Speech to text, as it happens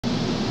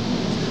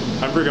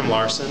I'm Brigham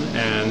Larson,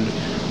 and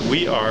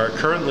we are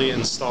currently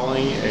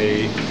installing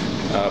a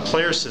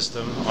player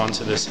system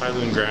onto this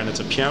Highloon Grand.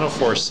 It's a piano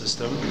force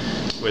system,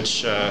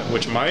 which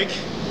Mike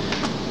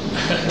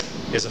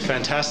is a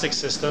fantastic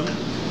system.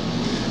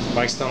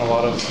 Mike's done a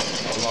lot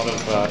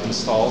of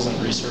installs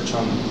and research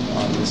on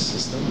this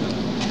system,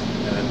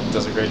 and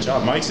does a great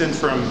job. Mike's in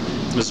from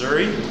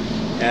Missouri,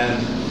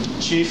 and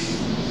chief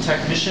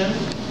technician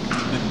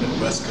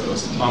West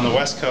Coast. On the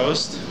West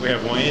Coast. We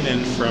have Wayne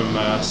in from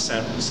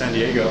San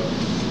Diego.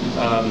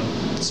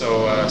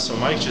 So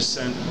Mike just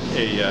sent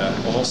a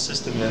whole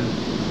system in,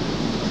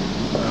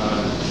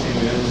 came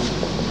in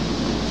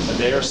a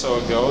day or so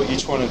ago.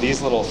 Each one of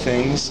these little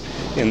things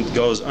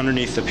goes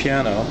underneath the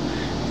piano,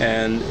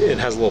 and it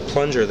has a little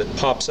plunger that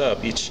pops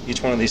up.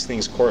 Each one of these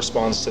things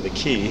corresponds to the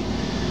key.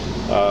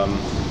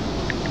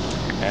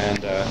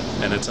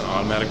 And it's an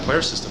automatic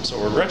player system. So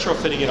we're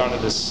retrofitting it onto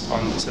this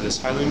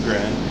Highloon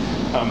Grand.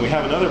 We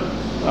have another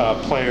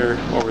player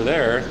over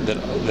there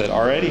that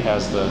already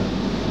has the.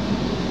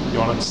 You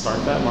want to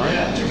start that, Mark?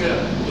 Yeah, check it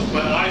out. With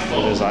my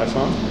iPhone. With his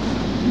iPhone.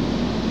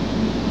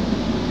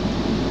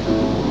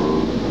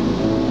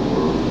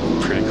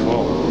 Pretty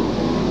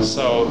cool.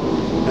 So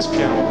this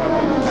piano will have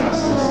a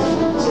capacity.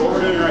 So what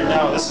we're doing right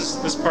now,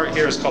 this part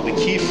here is called the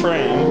key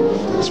frame.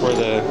 It's where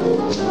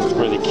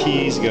the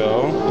keys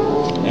go,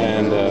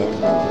 and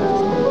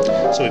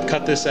so we've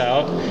cut this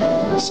out.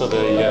 So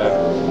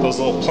those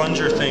little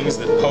plunger things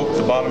that poke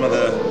the bottom of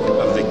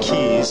the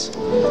keys,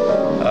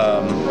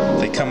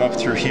 they come up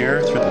through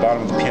here, through the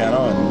bottom of the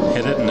piano, and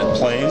hit it, and it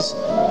plays,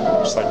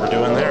 just like we're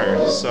doing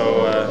there.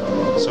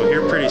 So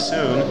here pretty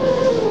soon,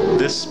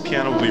 this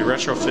piano will be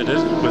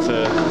retrofitted with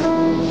a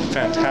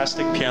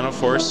fantastic piano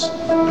force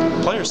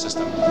player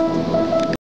system.